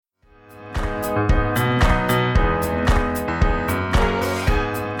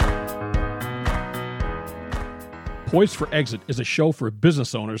Poised for Exit is a show for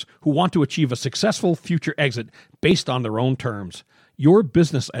business owners who want to achieve a successful future exit based on their own terms. Your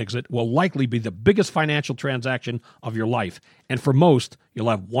business exit will likely be the biggest financial transaction of your life, and for most, you'll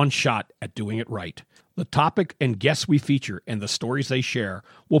have one shot at doing it right. The topic and guests we feature and the stories they share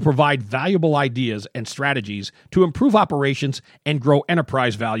will provide valuable ideas and strategies to improve operations and grow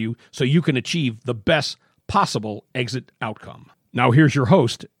enterprise value so you can achieve the best possible exit outcome. Now here's your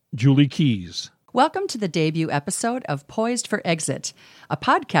host, Julie Keys. Welcome to the debut episode of Poised for Exit, a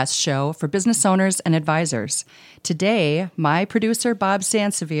podcast show for business owners and advisors. Today, my producer, Bob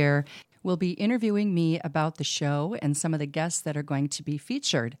Sansevier, will be interviewing me about the show and some of the guests that are going to be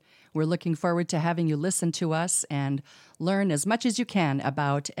featured. We're looking forward to having you listen to us and learn as much as you can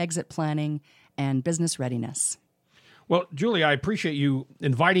about exit planning and business readiness. Well, Julie, I appreciate you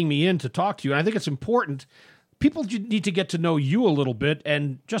inviting me in to talk to you, and I think it's important. People need to get to know you a little bit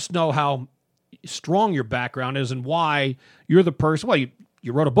and just know how strong your background is and why you're the person. Well,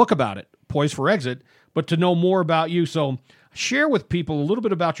 you wrote a book about it, Poised for Exit, but to know more about you. So share with people a little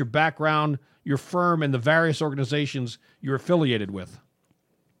bit about your background, your firm, and the various organizations you're affiliated with.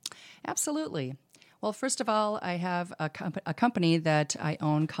 Absolutely. Well, first of all, I have a company that I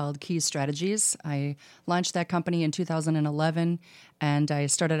own called Keys Strategies. I launched that company in 2011, and I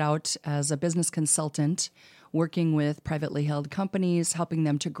started out as a business consultant working with privately held companies, helping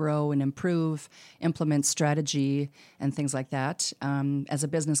them to grow and improve, implement strategy and things like that, as a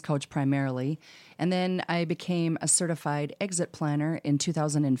business coach primarily. And then I became a certified exit planner in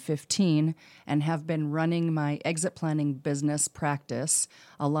 2015 and have been running my exit planning business practice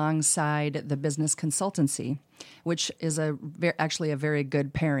alongside the business consultancy, which is actually a very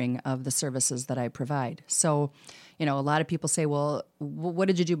good pairing of the services that I provide. So, a lot of people say, well, what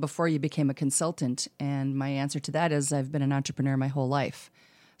did you do before you became a consultant? And my answer to that is I've been an entrepreneur my whole life.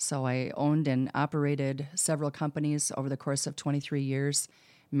 So I owned and operated several companies over the course of 23 years,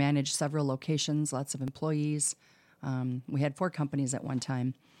 managed several locations, lots of employees. We had 4 companies at one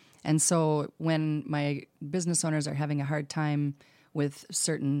time. And so when my business owners are having a hard time with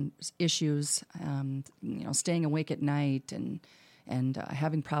certain issues, staying awake at night and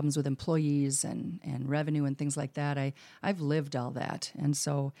having problems with employees and revenue and things like that, I've lived all that. And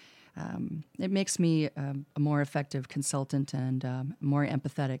so it makes me a more effective consultant and more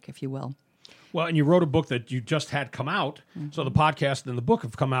empathetic, if you will. Well, and you wrote a book that you just had come out. Mm-hmm. So the podcast and the book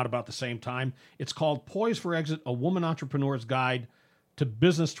have come out about the same time. It's called Poised for Exit, A Woman Entrepreneur's Guide to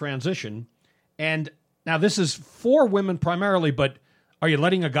Business Transition. And now this is for women primarily, but are you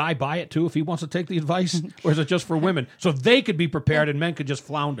letting a guy buy it too if he wants to take the advice? Or is it just for women? So they could be prepared and men could just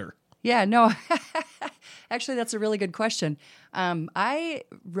flounder. Yeah, no. Actually, that's a really good question. I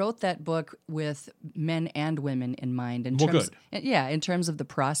wrote that book with men and women in mind. In terms of the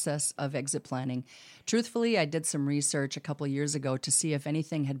process of exit planning. Truthfully, I did some research a couple of years ago to see if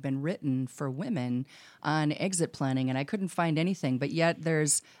anything had been written for women on exit planning, and I couldn't find anything. But yet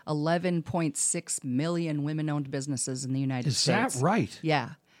there's 11.6 million women-owned businesses in the United States. Is that right?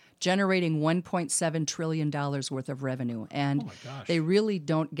 Yeah. Generating $1.7 trillion worth of revenue. And they really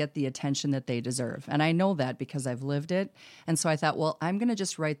don't get the attention that they deserve. And I know that because I've lived it. And so I thought, well, I'm going to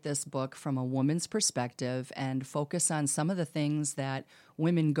just write this book from a woman's perspective and focus on some of the things that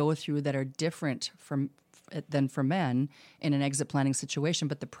women go through that are different than for men in an exit planning situation.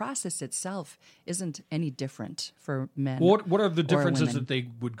 But the process itself isn't any different for men. What are the differences that they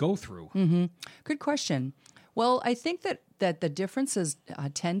would go through? Mm-hmm. Good question. Well, I think that the differences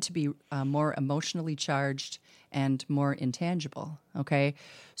tend to be more emotionally charged and more intangible, okay?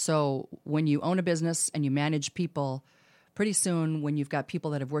 So when you own a business and you manage people, pretty soon when you've got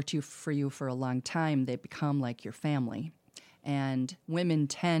people that have worked for you for a long time, they become like your family. And women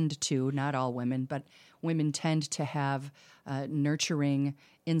tend to, not all women, but women tend to have nurturing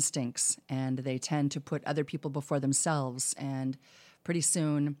instincts, and they tend to put other people before themselves, and pretty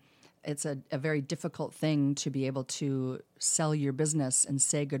soon it's a very difficult thing to be able to sell your business and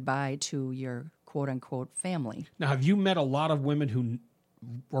say goodbye to your quote-unquote family. Now, have you met a lot of women who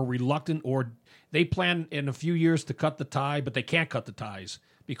are reluctant or they plan in a few years to cut the tie, but they can't cut the ties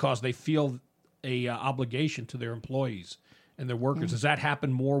because they feel a obligation to their employees and their workers? Does that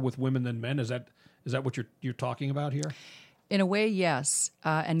happen more with women than men? Is that what you're talking about here? In a way, yes.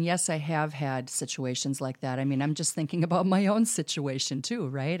 And yes, I have had situations like that. I mean, I'm just thinking about my own situation too,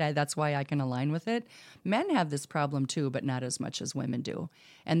 right? That's why I can align with it. Men have this problem too, but not as much as women do.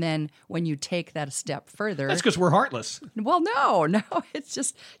 And then when you take that a step further... That's because we're heartless. Well, no. It's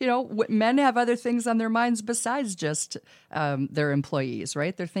just, men have other things on their minds besides just their employees,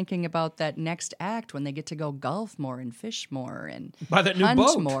 right? They're thinking about that next act when they get to go golf more and fish more and buy that new hunt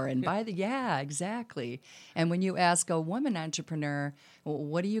boat more and yeah, exactly. And when you ask a woman entrepreneur, well,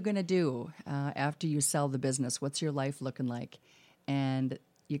 what are you going to do after you sell the business? What's your life looking like? And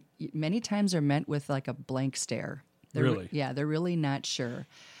you many times are met with like a blank stare. Really? Yeah, they're really not sure.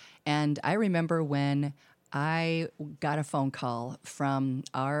 And I remember when I got a phone call from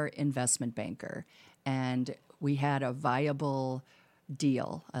our investment banker, and we had a viable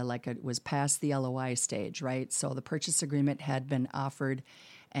deal, like it was past the LOI stage, right? So the purchase agreement had been offered,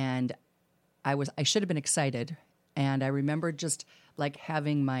 and I should have been excited. And I remember just like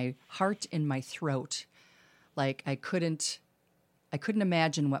having my heart in my throat, like I couldn't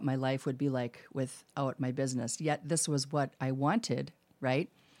imagine what my life would be like without my business. Yet this was what I wanted, right?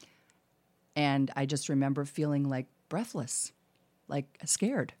 And I just remember feeling like breathless, like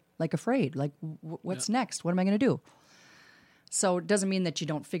scared, like afraid, like what's next? What am I going to do? So it doesn't mean that you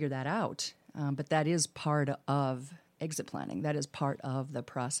don't figure that out, but that is part of exit planning. That is part of the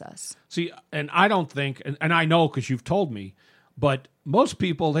process. See, and I don't think, and I know because you've told me, but most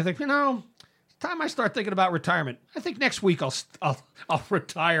people, they think, time I start thinking about retirement, I think next week I'll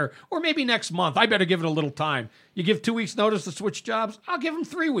retire, or maybe next month. I better give it a little time. You give 2 weeks notice to switch jobs, I'll give them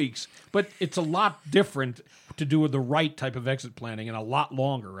 3 weeks. But it's a lot different to do with the right type of exit planning and a lot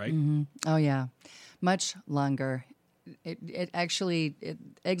longer, right? Mm-hmm. Oh, yeah. Much longer.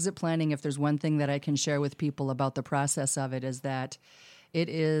 Exit planning, if there's one thing that I can share with people about the process of it, is that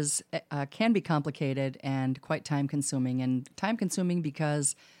it can be complicated and quite time-consuming. And time-consuming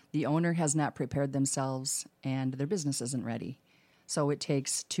because the owner has not prepared themselves and their business isn't ready. So it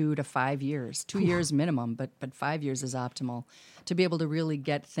takes 2 to 5 years, 2 years minimum, but 5 years is optimal to be able to really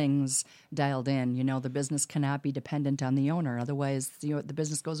get things dialed in. The business cannot be dependent on the owner. Otherwise, the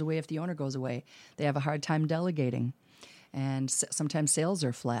business goes away if the owner goes away. They have a hard time delegating. And sometimes sales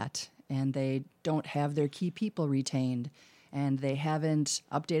are flat and they don't have their key people retained and they haven't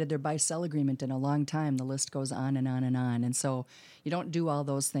updated their buy-sell agreement in a long time. The list goes on and on and on. And so you don't do all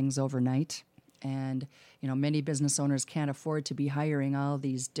those things overnight. And, many business owners can't afford to be hiring all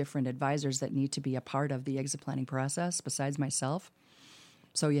these different advisors that need to be a part of the exit planning process besides myself.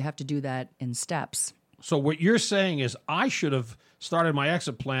 So you have to do that in steps. So what you're saying is I should have started my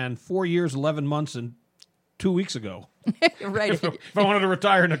exit plan 4 years, 11 months, and 2 weeks ago. Right. If I wanted to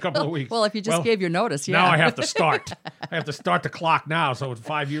retire in a couple of weeks. Well, if you just gave your notice, yeah. Now I have to start. I have to start the clock now, so it's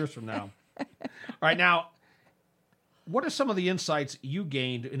 5 years from now. All right, now, what are some of the insights you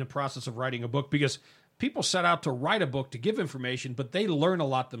gained in the process of writing a book? Because people set out to write a book to give information, but they learn a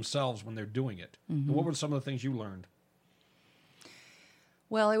lot themselves when they're doing it. Mm-hmm. And what were some of the things you learned?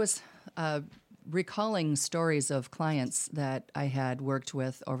 Well, I was recalling stories of clients that I had worked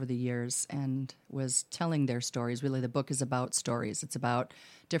with over the years and was telling their stories. Really, the book is about stories. It's about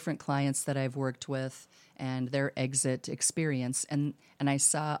different clients that I've worked with and their exit experience. And I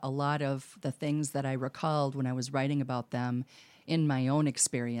saw a lot of the things that I recalled when I was writing about them in my own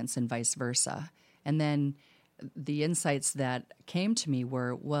experience and vice versa. And then the insights that came to me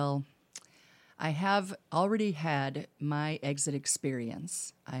were, well, I have already had my exit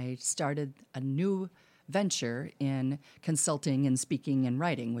experience. I started a new venture in consulting and speaking and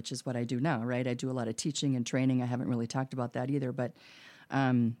writing, which is what I do now, right? I do a lot of teaching and training. I haven't really talked about that either, but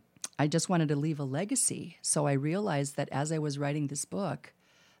I just wanted to leave a legacy. So I realized that as I was writing this book,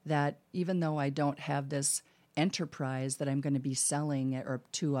 that even though I don't have this enterprise that I'm going to be selling or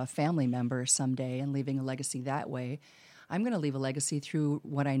to a family member someday and leaving a legacy that way, I'm going to leave a legacy through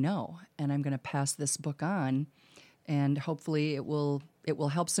what I know, and I'm going to pass this book on, and hopefully it will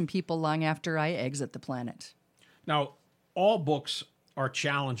help some people long after I exit the planet. Now, all books are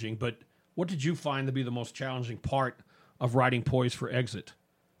challenging, but what did you find to be the most challenging part of writing Poised for Exit?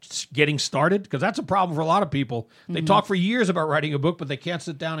 Just getting started? Because that's a problem for a lot of people. They talk for years about writing a book, but they can't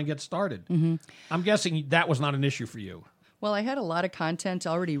sit down and get started. Mm-hmm. I'm guessing that was not an issue for you. Well, I had a lot of content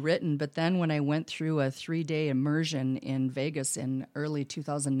already written, but then when I went through a 3-day immersion in Vegas in early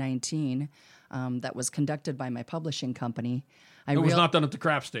 2019 that was conducted by my publishing company, I It was not done at the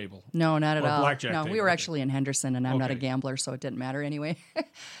craps table. No, not at Or all. blackjack No, table, we were okay. actually in Henderson, and I'm not a Okay. gambler, so it didn't matter anyway.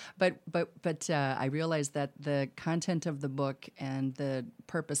 but I realized that the content of the book and the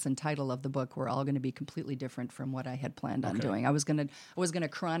purpose and title of the book were all going to be completely different from what I had planned on doing. I was gonna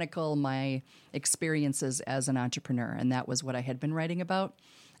chronicle my experiences as an entrepreneur, and that was what I had been writing about.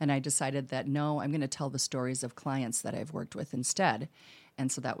 And I decided that no, I'm going to tell the stories of clients that I've worked with instead.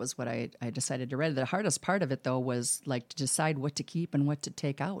 And so that was what I decided to write. The hardest part of it, though, was like to decide what to keep and what to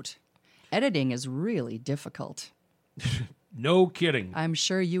take out. Editing is really difficult. No kidding. I'm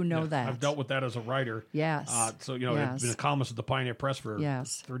sure you know that. I've dealt with that as a writer. Yes. So, you know, Yes. I've been a columnist at the Pioneer Press for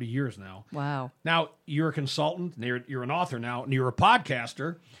Yes. 30 years now. Wow. Now, you're a consultant, and you're an author now, and you're a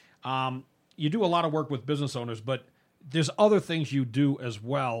podcaster. You do a lot of work with business owners, but there's other things you do as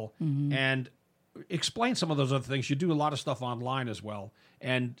well. Mm-hmm. And explain some of those other things. You do a lot of stuff online as well.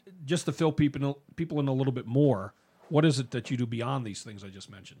 And just to fill people in a little bit more, what is it that you do beyond these things I just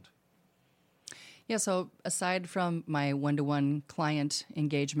mentioned? Yeah, so aside from my one-to-one client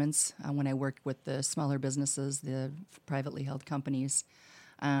engagements, when I work with the smaller businesses, the privately held companies,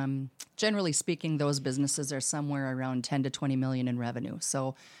 generally speaking, those businesses are somewhere around 10 to 20 million in revenue.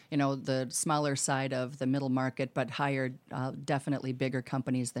 So, you know, the smaller side of the middle market, but higher, definitely bigger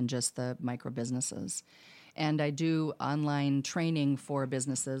companies than just the micro businesses. And I do online training for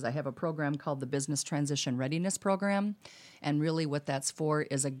businesses. I have a program called the Business Transition Readiness Program. And really what that's for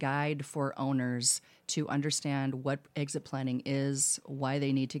is a guide for owners to understand what exit planning is, why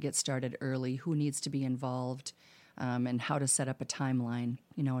they need to get started early, who needs to be involved, and how to set up a timeline,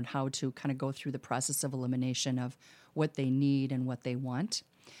 you know, and how to kind of go through the process of elimination of what they need and what they want.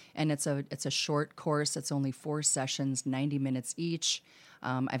 And it's a short course. It's only 4 sessions, 90 minutes each.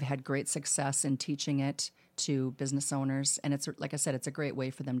 I've had great success in teaching it to business owners, and it's, like I said, it's a great way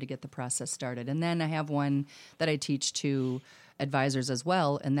for them to get the process started. And then I have one that I teach to advisors as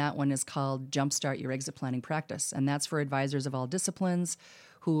well, and that one is called Jumpstart Your Exit Planning Practice, and that's for advisors of all disciplines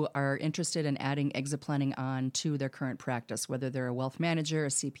who are interested in adding exit planning on to their current practice, whether they're a wealth manager, a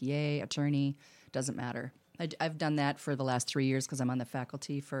CPA, attorney, doesn't matter. I've done that for the last 3 years because I'm on the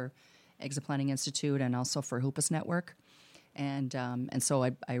faculty for Exit Planning Institute and also for Hoopus Network. And so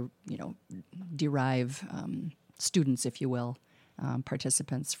I you know, derive students, if you will,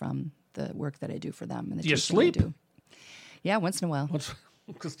 participants from the work that I do for them. And the Do you teaching I sleep? do. Yeah, once in a while.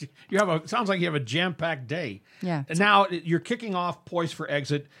 Because you sounds like you have a jam-packed day. Yeah. And now you're kicking off Poised for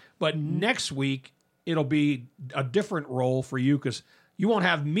Exit, but next week it'll be a different role for you because you won't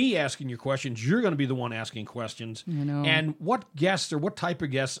have me asking your questions. You're going to be the one asking questions. I know. And what guests or what type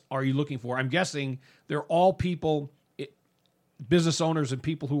of guests are you looking for? I'm guessing they're all people, business owners and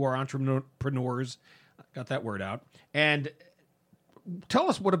people who are entrepreneurs. Got that word out. And tell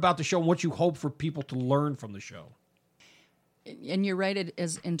us what about the show and what you hope for people to learn from the show. And you're right, it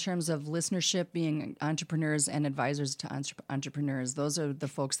is in terms of listenership, being entrepreneurs and advisors to entrepreneurs. Those are the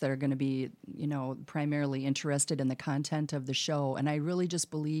folks that are going to be, you know, primarily interested in the content of the show. And I really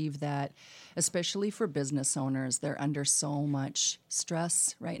just believe that, especially for business owners, they're under so much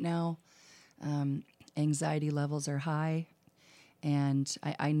stress right now. Anxiety levels are high. And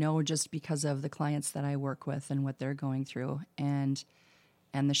I know just because of the clients that I work with and what they're going through. And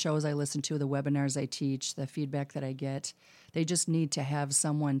the shows I listen to, the webinars I teach, the feedback that I get, they just need to have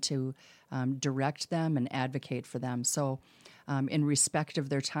someone to direct them and advocate for them. So in respect of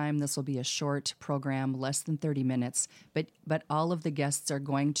their time, this will be a short program, less than 30 minutes, but all of the guests are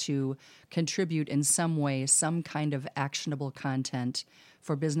going to contribute in some way, some kind of actionable content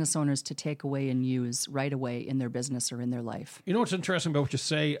for business owners to take away and use right away in their business or in their life. You know what's interesting about what you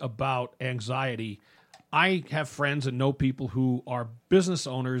say about anxiety? I have friends and know people who are business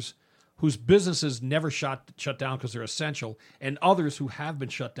owners whose businesses never shut down because they're essential, and others who have been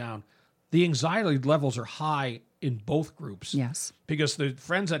shut down. The anxiety levels are high in both groups. Yes. Because the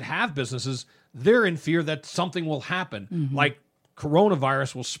friends that have businesses, they're in fear that something will happen, Mm-hmm. like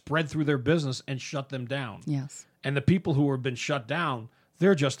coronavirus will spread through their business and shut them down. Yes. And the people who have been shut down,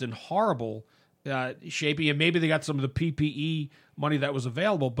 they're just in horrible shaping, and maybe they got some of the PPE money that was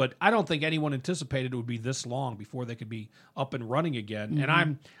available, but I don't think anyone anticipated it would be this long before they could be up and running again. Mm-hmm.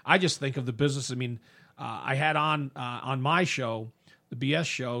 And I just think of the business. I mean, I had on my show, the BS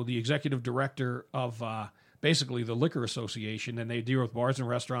show, the executive director of basically the Liquor Association, and they deal with bars and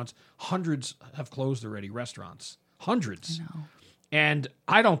restaurants. Hundreds have closed already, restaurants. Hundreds. I know. And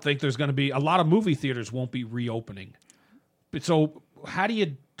I don't think there's going to be, a lot of movie theaters won't be reopening. But so how do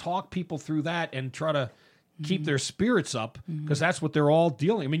you talk people through that and try to keep their spirits up? Because that's what they're all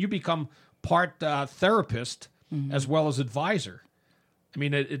dealing. I mean, you become part therapist as well as advisor. I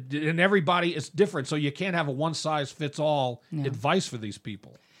mean, and everybody is different, so you can't have a one-size-fits-all advice for these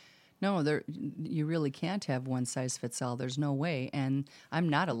people. No, you really can't have one size fits all. There's no way. And I'm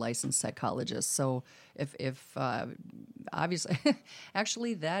not a licensed psychologist. So if obviously,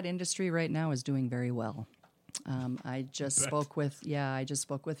 actually that industry right now is doing very well. I just spoke with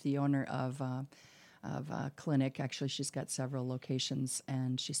the owner of a clinic. Actually, she's got several locations,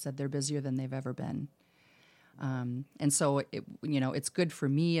 and she said they're busier than they've ever been. And so, it's good for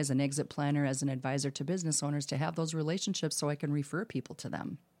me as an exit planner, as an advisor to business owners, to have those relationships so I can refer people to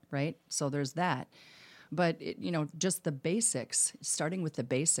them. Right? So there's that. But, just the basics, starting with the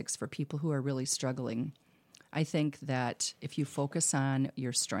basics for people who are really struggling. I think that if you focus on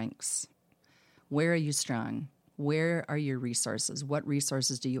your strengths, where are you strong? Where are your resources? What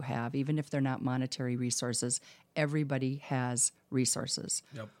resources do you have? Even if they're not monetary resources, everybody has resources.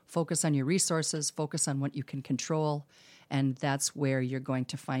 Yep. Focus on your resources, focus on what you can control, and that's where you're going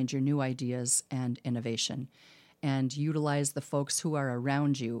to find your new ideas and innovation. And utilize the folks who are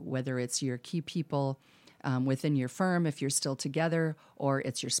around you, whether it's your key people within your firm, if you're still together, or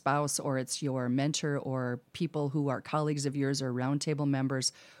it's your spouse, or it's your mentor, or people who are colleagues of yours or roundtable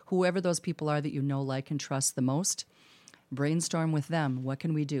members, whoever those people are that you know, like, and trust the most. Brainstorm with them. What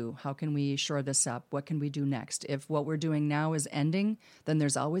can we do? How can we shore this up? What can we do next? If what we're doing now is ending, then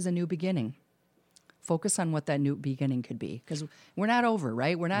there's always a new beginning. Focus on what that new beginning could be, because we're not over,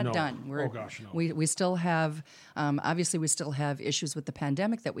 right? We're not done. No. We still have, obviously, we still have issues with the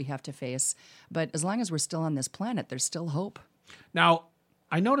pandemic that we have to face. But as long as we're still on this planet, there's still hope. Now,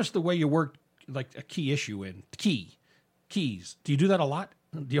 I noticed the way you work, like a key issue in keys. Do you do that a lot?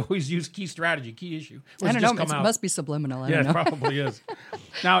 Do you always use key strategy, key issue? I don't know. It must be subliminal. I don't know. It probably is.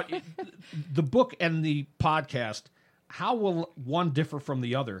 Now, the book and the podcast, how will one differ from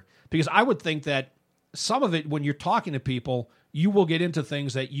the other? Because I would think that some of it, when you're talking to people, you will get into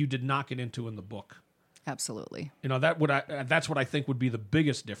things that you did not get into in the book. Absolutely. That's what I think would be the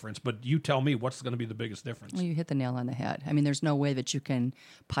biggest difference. But you tell me, what's going to be the biggest difference? Well, you hit the nail on the head. I mean, there's no way that you can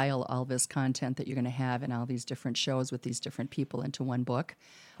pile all this content that you're going to have in all these different shows with these different people into one book.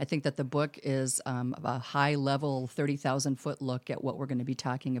 I think that the book is a high-level, 30,000-foot look at what we're going to be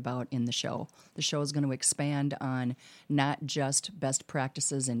talking about in the show. The show is going to expand on not just best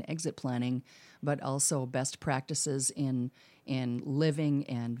practices in exit planning, but also best practices in living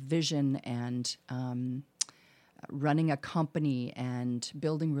and vision and running a company and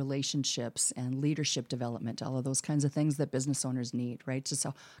building relationships and leadership development, all of those kinds of things that business owners need, right? Just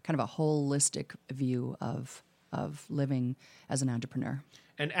a kind of a holistic view of living as an entrepreneur.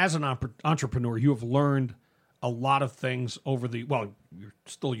 And as an entrepreneur, you have learned a lot of things over you're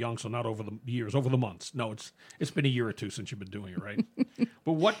still young, so not over the years, over the months. No, it's been a year or two since you've been doing it, right?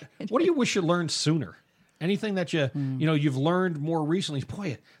 But what do you wish you learned sooner? Anything that you've learned more recently?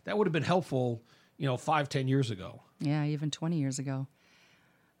 Boy, that would have been helpful, 5-10 years ago. Yeah, even 20 years ago.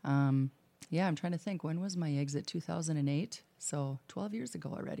 I'm trying to think. When was my exit? 2008. So 12 years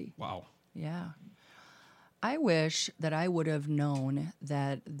ago already. Wow. Yeah. I wish that I would have known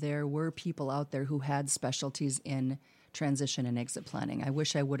that there were people out there who had specialties in transition and exit planning. I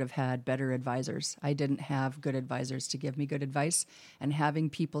wish I would have had better advisors. I didn't have good advisors to give me good advice, and having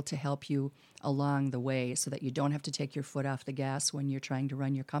people to help you along the way so that you don't have to take your foot off the gas when you're trying to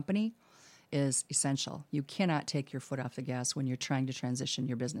run your company is essential. You cannot take your foot off the gas when you're trying to transition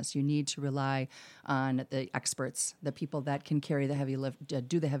your business. You need to rely on the experts, the people that can carry the heavy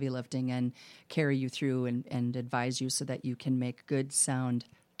do the heavy lifting and carry you through and advise you so that you can make good, sound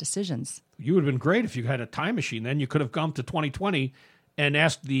decisions. You would have been great if you had a time machine. Then you could have come to 2020 and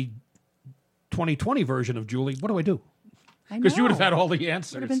asked the 2020 version of Julie, what do I do? Because you would have had all the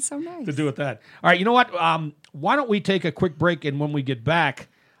answers. It would have been so nice to do with that. All right, you know what? Why don't we take a quick break, and when we get back,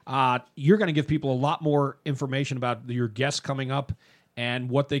 you're going to give people a lot more information about your guests coming up and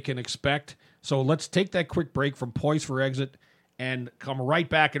what they can expect. So let's take that quick break from Poise for Exit and come right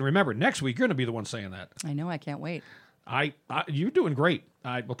back. And remember, next week, you're going to be the one saying that. I know. I can't wait. You're doing great.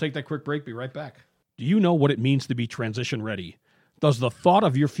 We'll take that quick break. Be right back. Do you know what it means to be transition ready? Does the thought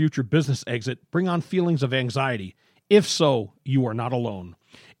of your future business exit bring on feelings of anxiety? If so, you are not alone.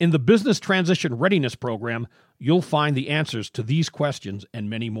 In the Business Transition Readiness Program, you'll find the answers to these questions and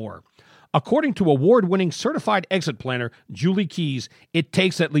many more. According to award-winning certified exit planner Julie Keys, it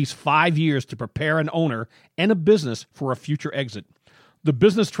takes at least 5 years to prepare an owner and a business for a future exit. The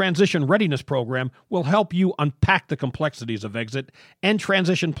Business Transition Readiness Program will help you unpack the complexities of exit and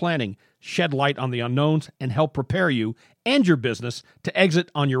transition planning, shed light on the unknowns, and help prepare you and your business to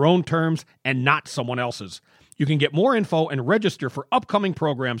exit on your own terms and not someone else's. You can get more info and register for upcoming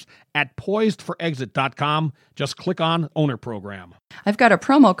programs at poisedforexit.com. Just click on Owner Program. I've got a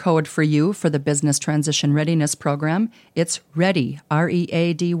promo code for you for the Business Transition Readiness Program. It's READY,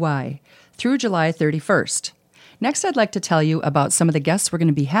 READY, through July 31st. Next, I'd like to tell you about some of the guests we're going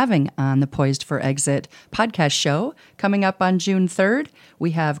to be having on the Poised for Exit podcast show. Coming up on June 3rd,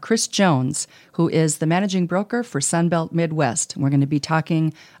 we have Chris Jones, who is the managing broker for Sunbelt Midwest. We're going to be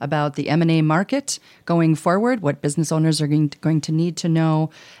talking about the M&A market going forward, what business owners are going to need to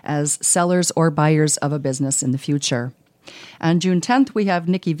know as sellers or buyers of a business in the future. On June 10th, we have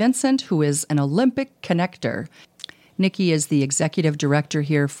Nikki Vincent, who is an Olympic connector. Nikki is the executive director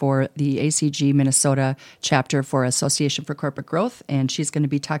here for the ACG Minnesota chapter for Association for Corporate Growth, and she's going to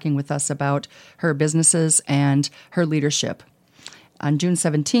be talking with us about her businesses and her leadership. On June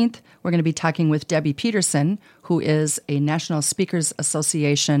 17th, we're going to be talking with Debbie Peterson, who is a National Speakers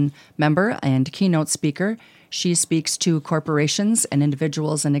Association member and keynote speaker. She speaks to corporations and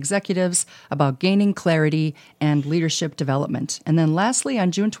individuals and executives about gaining clarity and leadership development. And then lastly,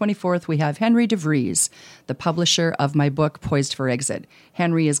 on June 24th, we have Henry DeVries, the publisher of my book, Poised for Exit.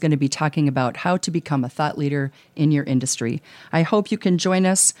 Henry is going to be talking about how to become a thought leader in your industry. I hope you can join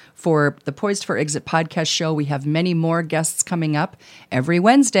us for the Poised for Exit podcast show. We have many more guests coming up every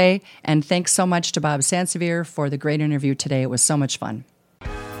Wednesday. And thanks so much to Bob Sansevier for the great interview today. It was so much fun.